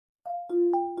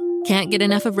Can't get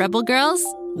enough of Rebel Girls?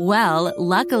 Well,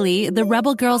 luckily, the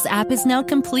Rebel Girls app is now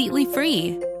completely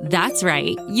free. That's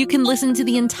right. You can listen to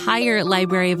the entire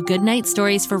library of goodnight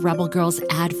stories for Rebel Girls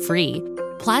ad-free.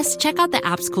 Plus, check out the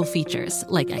app's cool features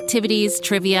like activities,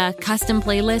 trivia, custom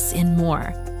playlists, and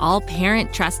more. All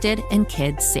parent-trusted and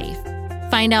kids-safe.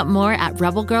 Find out more at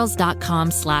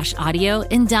rebelgirls.com/audio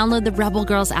and download the Rebel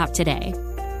Girls app today.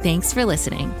 Thanks for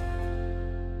listening.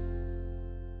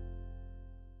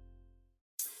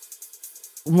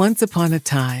 Once upon a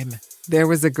time, there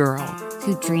was a girl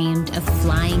who dreamed of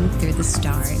flying through the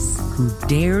stars, who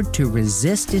dared to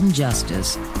resist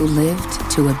injustice, who lived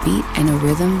to a beat and a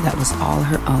rhythm that was all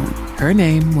her own. Her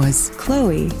name was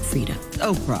Chloe, Frida,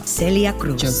 Oprah, Celia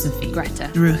Cruz, Josephine,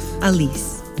 Greta, Ruth,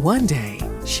 Alice. One day,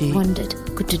 she wondered,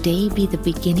 could today be the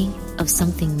beginning of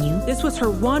something new? This was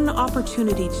her one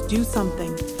opportunity to do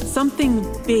something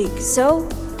big. So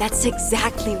that's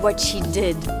exactly what she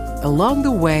did. Along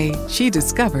the way, she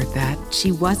discovered that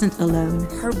she wasn't alone.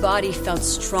 Her body felt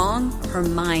strong, her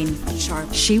mind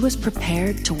sharp. She was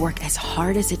prepared to work as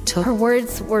hard as it took. Her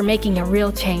words were making a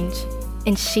real change,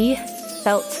 and she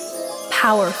felt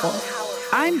powerful.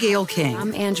 I'm Gail King.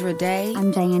 I'm Andra Day.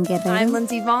 I'm Diane Gibbons. I'm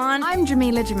Lindsay Vaughn. I'm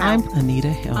Jamila Jamal. I'm Anita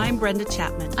Hill. I'm Brenda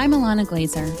Chapman. I'm Alana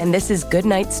Glazer. And this is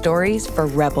Goodnight Stories for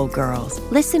Rebel Girls.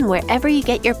 Listen wherever you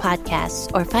get your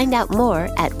podcasts or find out more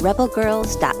at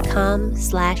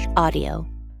rebelgirls.com/audio.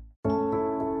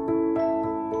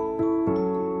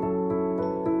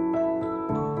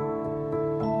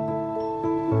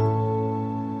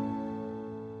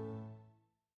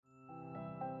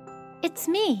 It's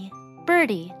me,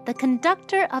 Birdie, the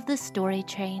conductor of the story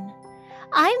train.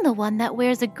 I'm the one that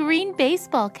wears a green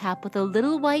baseball cap with a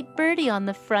little white birdie on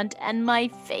the front and my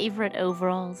favorite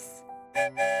overalls.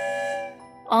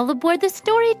 All aboard the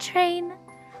story train.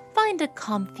 Find a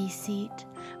comfy seat.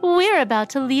 We're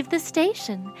about to leave the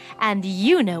station, and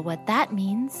you know what that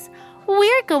means.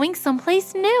 We're going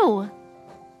someplace new.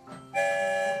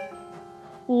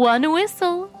 One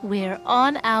whistle, we're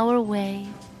on our way.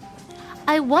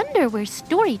 I wonder where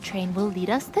Story Train will lead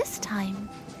us this time.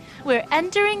 We're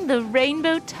entering the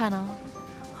Rainbow Tunnel.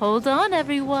 Hold on,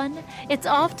 everyone. It's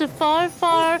off to far,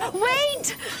 far...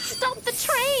 Wait! Stop the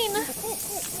train!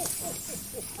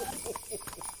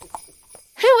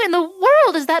 Who in the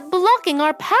world is that blocking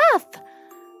our path?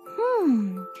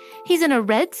 He's in a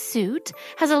red suit,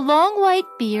 has a long white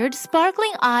beard,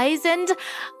 sparkling eyes, and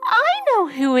I know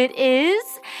who it is.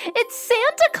 It's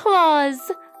Santa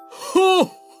Claus.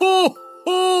 Ho, ho,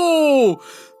 ho!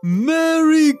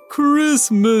 Merry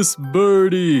Christmas,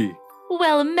 Birdie!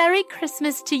 Well, Merry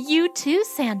Christmas to you too,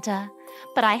 Santa.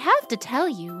 But I have to tell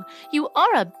you, you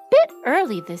are a bit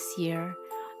early this year.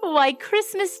 Why,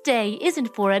 Christmas Day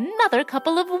isn't for another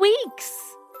couple of weeks.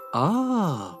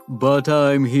 Ah, but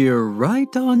I'm here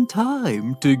right on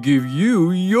time to give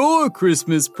you your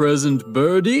Christmas present,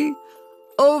 Birdie.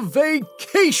 A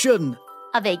vacation!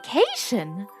 A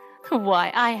vacation?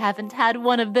 Why, I haven't had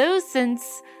one of those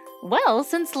since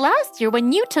last year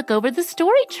when you took over the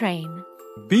story train.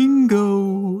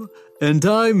 Bingo! And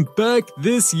I'm back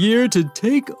this year to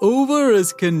take over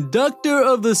as conductor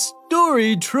of the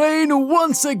story train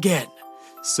once again.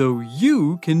 So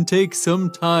you can take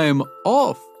some time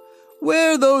off.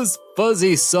 Wear those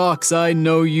fuzzy socks I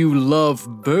know you love,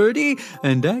 Birdie,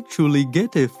 and actually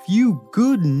get a few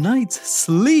good nights'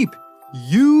 sleep.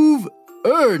 You've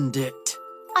earned it.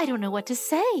 I don't know what to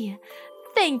say.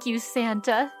 Thank you,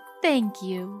 Santa. Thank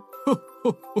you.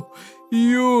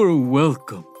 You're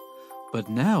welcome. But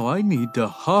now I need to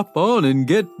hop on and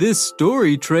get this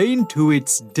story train to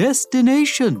its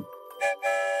destination.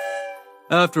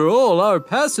 After all, our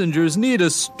passengers need a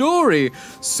story,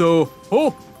 so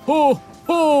ho, ho,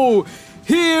 ho,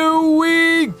 here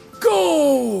we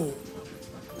go!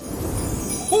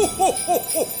 Ho, ho, ho, ho,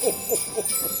 ho,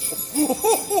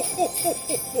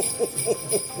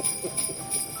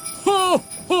 ho,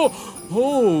 ho, ho,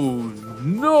 oh,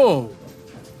 no!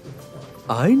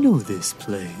 I know this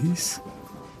place.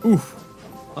 Oof,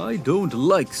 I don't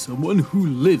like someone who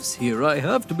lives here, I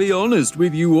have to be honest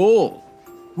with you all.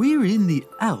 We're in the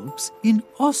Alps in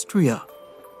Austria.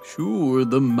 Sure,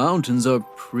 the mountains are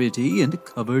pretty and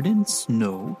covered in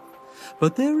snow,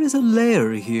 but there is a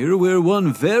lair here where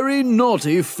one very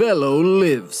naughty fellow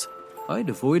lives. I'd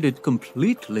avoid it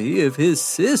completely if his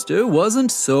sister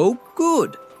wasn't so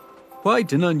good.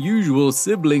 Quite an unusual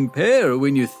sibling pair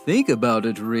when you think about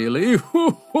it, really.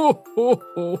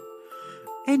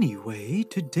 Anyway,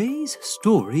 today's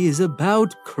story is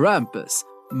about Krampus,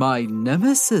 my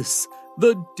nemesis,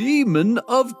 the demon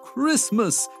of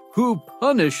Christmas, who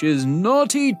punishes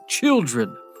naughty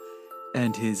children.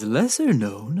 and his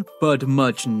lesser-known but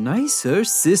much nicer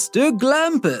sister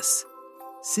Glampus.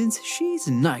 Since she's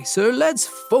nicer, let's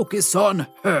focus on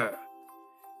her.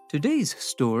 Today's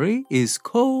story is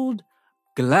called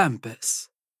Glampus.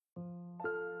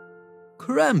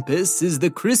 Krampus is the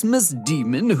Christmas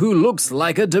demon who looks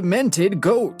like a demented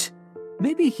goat.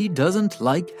 Maybe he doesn't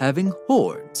like having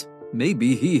horns.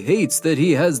 Maybe he hates that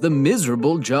he has the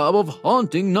miserable job of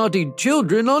haunting naughty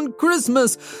children on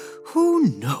Christmas. Who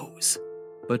knows?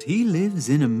 But he lives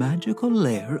in a magical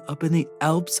lair up in the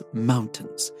Alps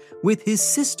mountains with his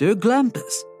sister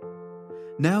Glampus.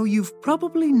 Now, you've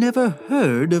probably never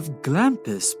heard of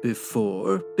Glampus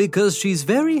before because she's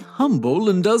very humble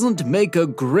and doesn't make a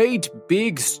great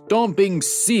big stomping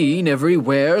scene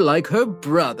everywhere like her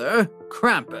brother,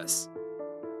 Krampus.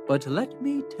 But let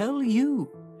me tell you,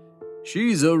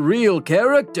 she's a real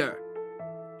character.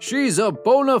 She's a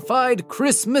bona fide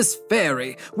Christmas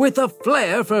fairy with a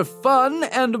flair for fun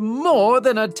and more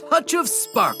than a touch of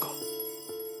sparkle.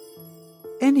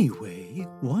 Anyway,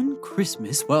 one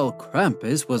Christmas while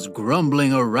Krampus was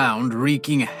grumbling around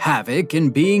wreaking havoc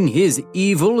and being his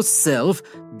evil self,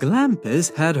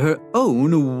 Glampus had her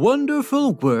own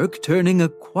wonderful work turning a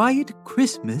quiet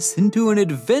Christmas into an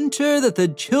adventure that the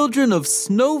children of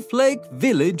Snowflake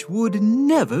Village would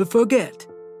never forget.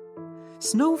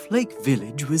 Snowflake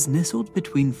Village was nestled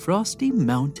between frosty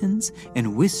mountains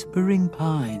and whispering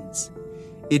pines.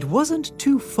 It wasn't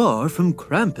too far from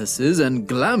Krampus's and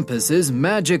Glampus's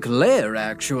magic lair,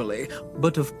 actually,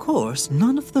 but of course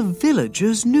none of the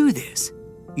villagers knew this,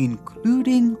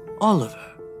 including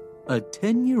Oliver, a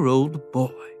 10-year-old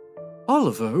boy.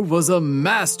 Oliver was a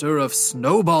master of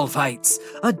snowball fights,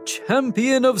 a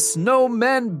champion of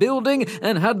snowman building,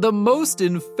 and had the most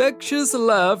infectious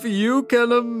laugh you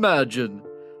can imagine.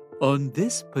 On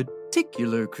this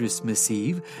particular Christmas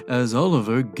Eve, as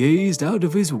Oliver gazed out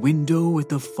of his window at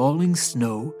the falling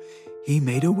snow, he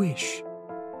made a wish.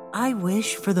 "I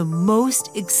wish for the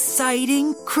most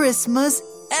exciting Christmas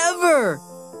ever!"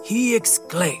 he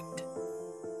exclaimed.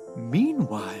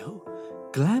 Meanwhile,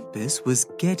 Glampus was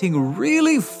getting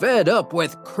really fed up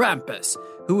with Krampus,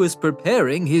 who was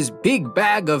preparing his big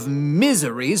bag of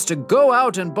miseries to go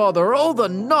out and bother all the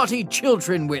naughty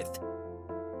children with.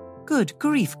 "Good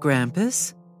grief,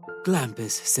 Krampus,"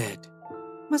 Glampus said.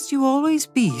 "Must you always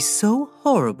be so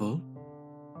horrible?"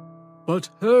 But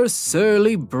her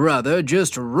surly brother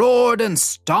just roared and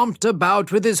stomped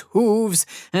about with his hooves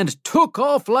and took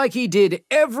off like he did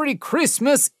every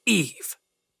Christmas Eve.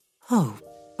 "Oh,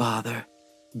 bother,"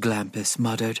 Glampus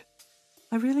muttered.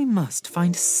 "I really must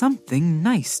find something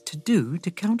nice to do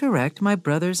to counteract my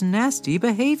brother's nasty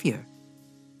behavior."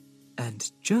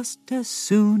 And just as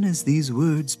soon as these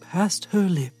words passed her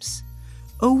lips,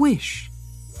 a wish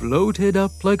floated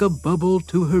up like a bubble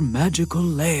to her magical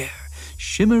lair,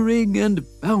 shimmering and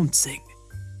bouncing.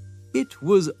 It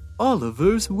was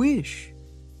Oliver's wish.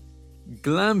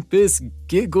 Glampus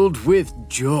giggled with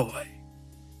joy.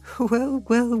 "Well,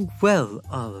 well, well,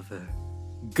 Oliver,"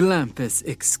 Glampus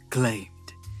exclaimed.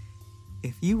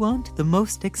 "If you want the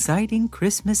most exciting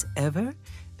Christmas ever,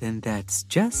 then that's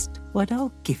just what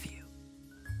I'll give you."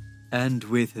 And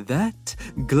with that,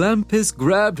 Glampus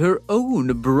grabbed her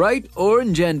own bright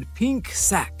orange and pink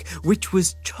sack, which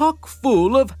was chock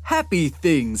full of happy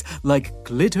things like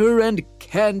glitter and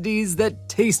candies that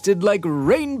tasted like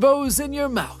rainbows in your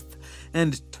mouth,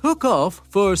 and took off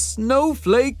for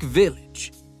Snowflake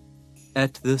Village.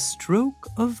 At the stroke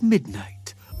of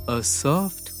midnight, a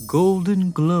soft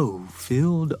golden glow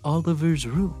filled Oliver's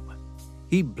room.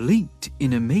 He blinked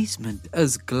in amazement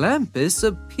as Glampus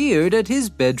appeared at his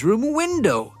bedroom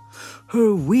window,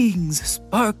 her wings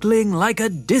sparkling like a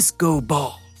disco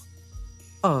ball.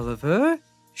 "Oliver,"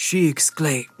 she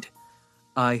exclaimed,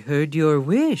 "I heard your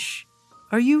wish.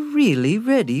 Are you really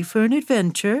ready for an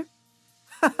adventure?"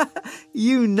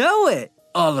 "You know it,"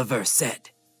 Oliver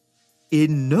said.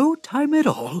 In no time at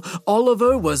all,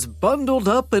 Oliver was bundled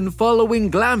up and following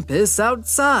Glampus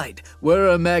outside, where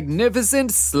a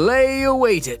magnificent sleigh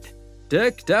awaited,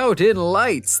 decked out in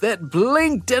lights that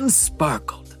blinked and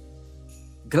sparkled.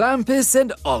 Glampus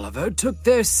and Oliver took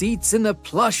their seats in the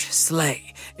plush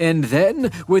sleigh, and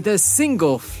then, with a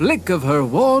single flick of her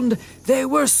wand, they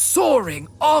were soaring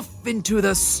off into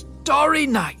the starry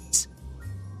night.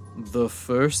 The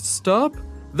first stop?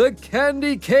 The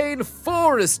Candy Cane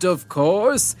Forest, of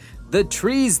course. The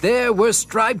trees there were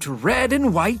striped red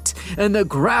and white, and the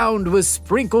ground was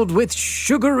sprinkled with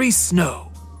sugary snow.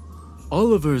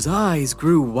 Oliver's eyes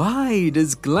grew wide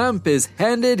as Glampus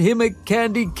handed him a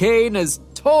candy cane as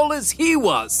tall as he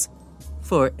was.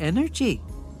 For energy.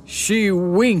 She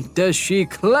winked as she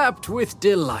clapped with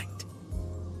delight.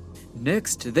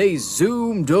 Next, they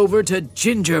zoomed over to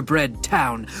Gingerbread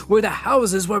Town, where the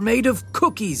houses were made of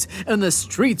cookies and the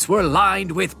streets were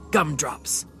lined with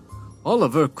gumdrops.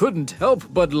 Oliver couldn't help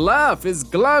but laugh as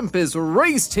Glampus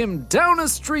raced him down a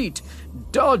street,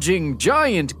 dodging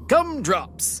giant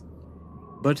gumdrops.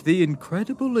 But the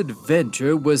incredible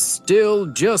adventure was still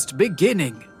just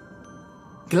beginning.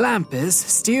 Glampus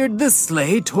steered the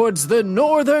sleigh towards the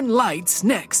northern lights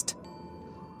next.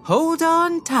 "Hold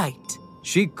on tight,"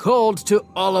 she called to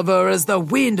Oliver as the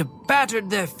wind battered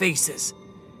their faces.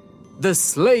 The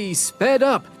sleigh sped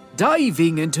up,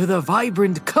 diving into the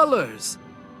vibrant colors.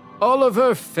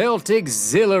 Oliver felt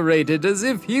exhilarated as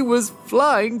if he was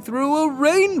flying through a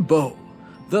rainbow,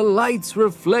 the lights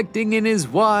reflecting in his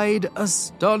wide,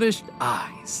 astonished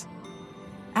eyes.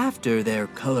 After their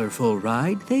colorful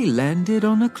ride, they landed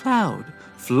on a cloud,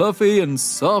 fluffy and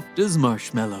soft as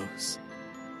marshmallows.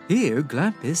 Here,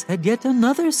 Glampus had yet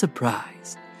another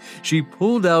surprise. She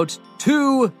pulled out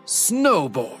 2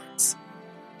 snowboards.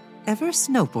 "Ever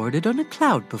snowboarded on a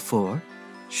cloud before?"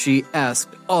 she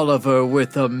asked Oliver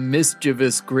with a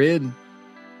mischievous grin.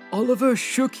 Oliver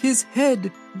shook his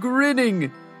head,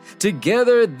 grinning.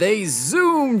 Together, they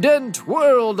zoomed and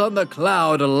twirled on the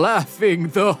cloud, laughing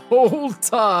the whole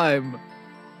time.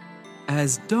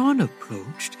 As dawn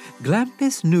approached,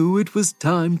 Glampus knew it was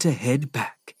time to head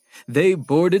back. They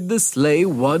boarded the sleigh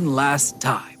one last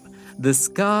time, the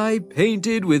sky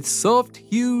painted with soft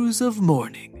hues of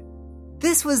morning.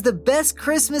 "This was the best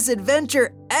Christmas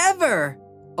adventure ever!"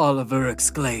 Oliver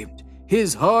exclaimed,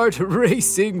 his heart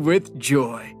racing with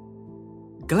joy.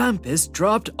 Glampus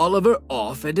dropped Oliver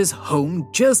off at his home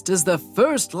just as the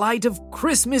first light of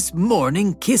Christmas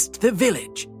morning kissed the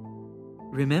village.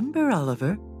 "Remember,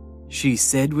 Oliver," she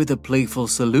said with a playful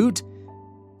salute,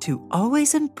 "to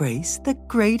always embrace the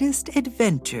greatest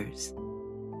adventures."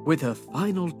 With a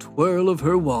final twirl of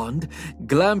her wand,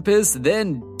 Glampus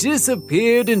then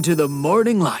disappeared into the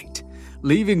morning light,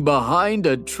 leaving behind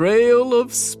a trail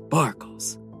of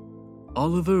sparkles.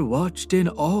 Oliver watched in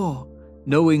awe,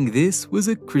 knowing this was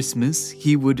a Christmas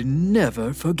he would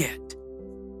never forget.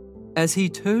 As he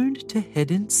turned to head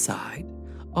inside,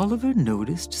 Oliver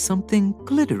noticed something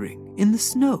glittering in the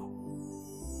snow.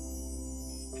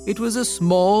 It was a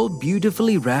small,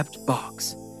 beautifully wrapped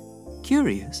box.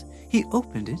 Curious, he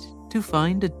opened it to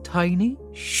find a tiny,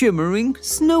 shimmering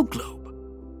snow globe.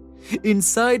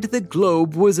 Inside the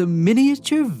globe was a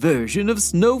miniature version of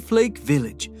Snowflake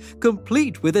Village,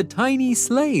 complete with a tiny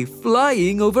sleigh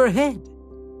flying overhead.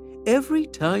 Every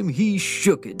time he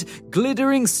shook it,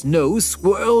 glittering snow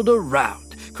swirled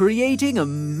around, creating a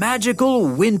magical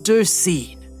winter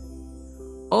scene.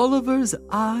 Oliver's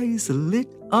eyes lit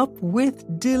up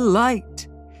with delight.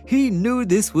 He knew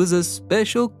this was a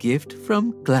special gift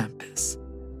from Glampus,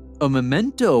 a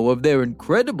memento of their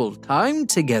incredible time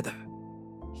together.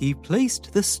 He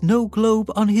placed the snow globe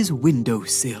on his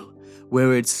windowsill,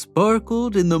 where it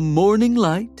sparkled in the morning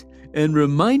light and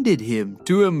reminded him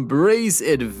to embrace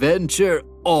adventure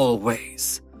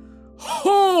always.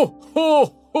 Ho,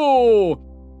 ho, ho!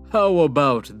 How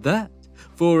about that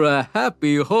for a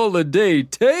happy holiday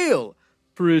tale?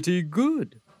 Pretty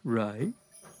good, right?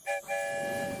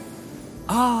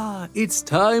 It's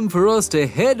time for us to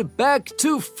head back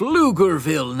to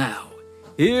Pflugerville now.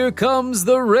 Here comes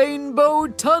the Rainbow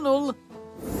Tunnel.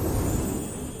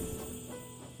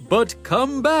 But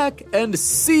come back and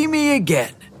see me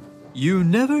again. You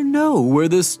never know where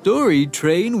the story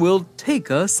train will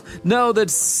take us now that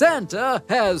Santa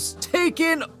has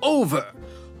taken over.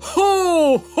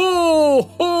 Ho, ho,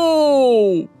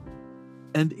 ho!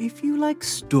 And if you like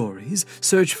stories,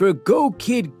 search for Go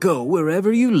Kid Go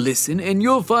wherever you listen and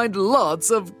you'll find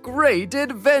lots of great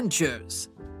adventures.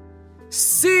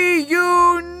 See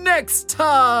you next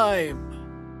time!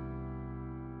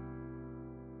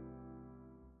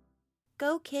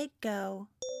 Go Kid Go.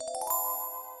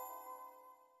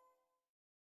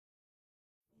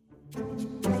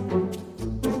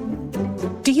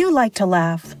 Do you like to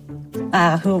laugh?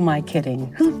 Who am I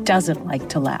kidding? Who doesn't like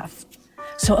to laugh?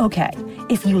 So, okay,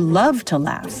 if you love to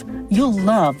laugh, you'll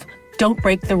love Don't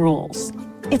Break the Rules.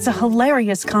 It's a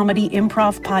hilarious comedy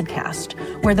improv podcast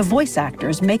where the voice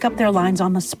actors make up their lines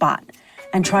on the spot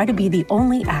and try to be the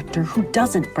only actor who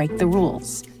doesn't break the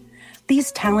rules.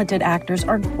 These talented actors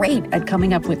are great at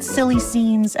coming up with silly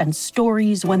scenes and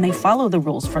stories when they follow the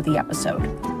rules for the episode.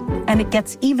 And it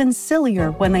gets even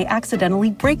sillier when they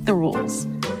accidentally break the rules.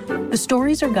 The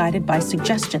stories are guided by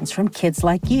suggestions from kids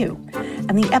like you,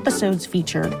 and the episodes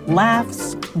feature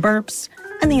laughs, burps,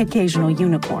 and the occasional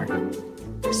unicorn.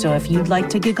 So if you'd like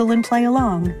to giggle and play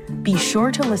along, be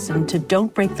sure to listen to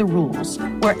Don't Break the Rules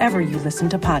wherever you listen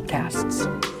to podcasts.